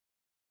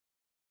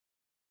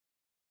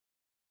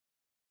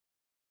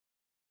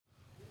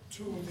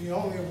To the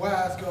only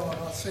wise God,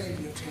 our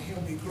Savior, to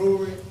him be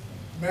glory,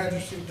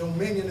 majesty,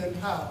 dominion, and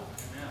power,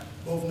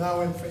 both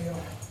now and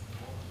forever.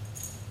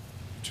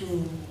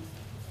 To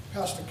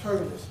Pastor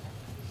Curtis,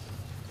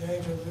 the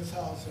angel of this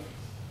house, and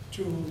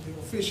to the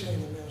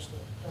officiating minister,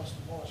 Pastor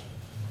Marshall,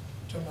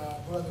 to my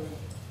brethren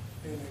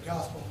in the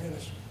gospel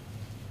ministry.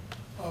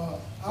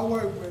 I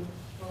work with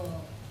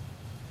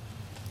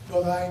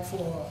Brother Ike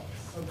for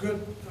a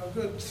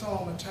good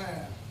sum of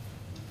time,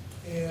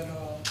 and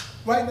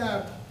right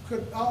now,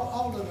 could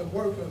all of the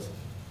workers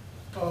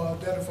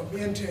that are from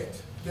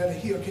Intex that are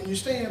here, can you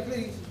stand,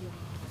 please?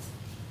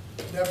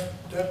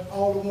 That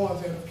all the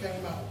ones that have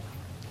came out.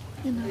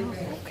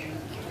 Amen.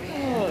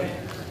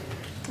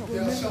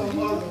 There are some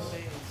others,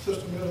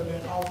 Sister Miller,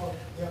 that offer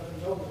their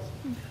condolences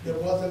that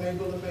wasn't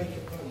able to make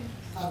it, but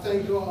I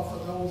thank God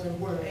for those that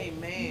were.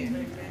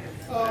 Amen.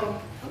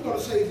 I'm going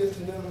to say this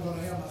and then I'm going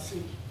to have my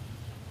seat.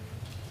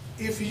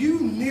 If you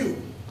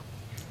knew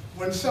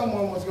when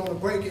someone was going to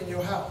break in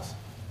your house,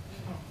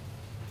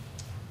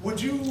 would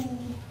you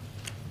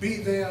be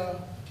there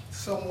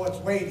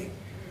somewhat waiting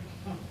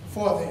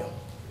for them?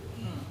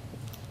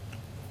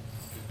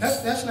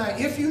 That's not,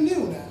 if you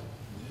knew now.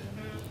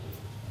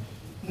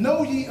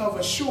 Know ye of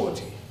a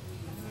surety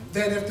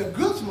that if the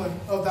goodsman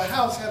of the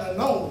house had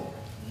known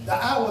the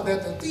hour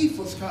that the thief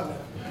was coming,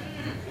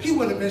 he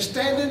would have been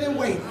standing and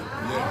waiting.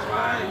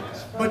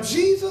 But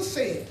Jesus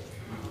said,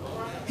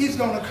 he's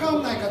going to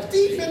come like a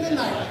thief in the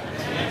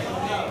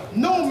night.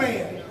 No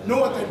man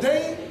knoweth the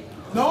day,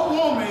 no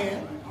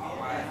woman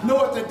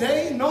knoweth the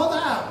day nor the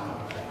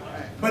hour.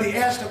 But he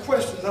asked the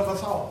question of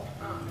us all.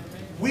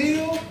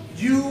 Will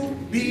you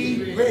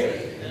be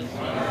ready?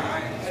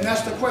 And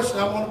that's the question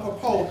I want to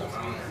propose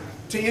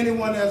to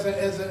anyone as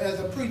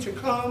a preacher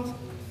comes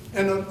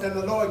and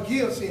the Lord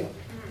gives him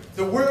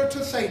the word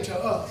to say to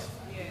us.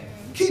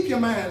 Keep your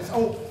minds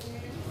open.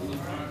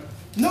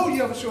 Know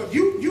you ever sure.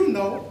 You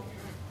know,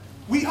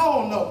 we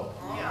all know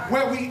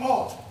where we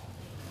are.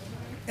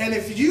 And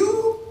if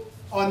you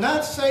are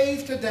not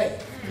saved today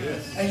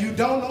and you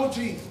don't know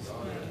Jesus,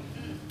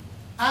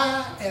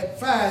 I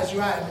advise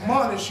you, I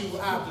admonish you,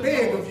 I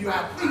beg of you,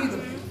 I plead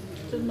of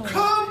you,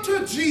 come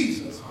to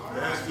Jesus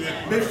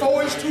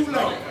before it's too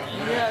late.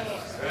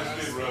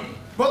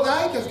 Brother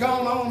Ike has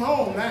gone on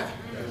home now.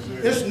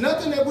 There's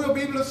nothing that we'll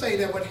be able to say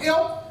that would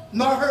help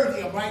nor hurt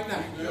him right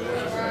now.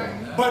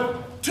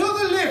 But to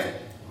the living,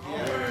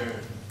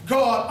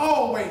 God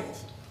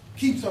always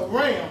keeps a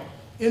ram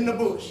in the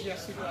bush.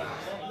 Yes, he does.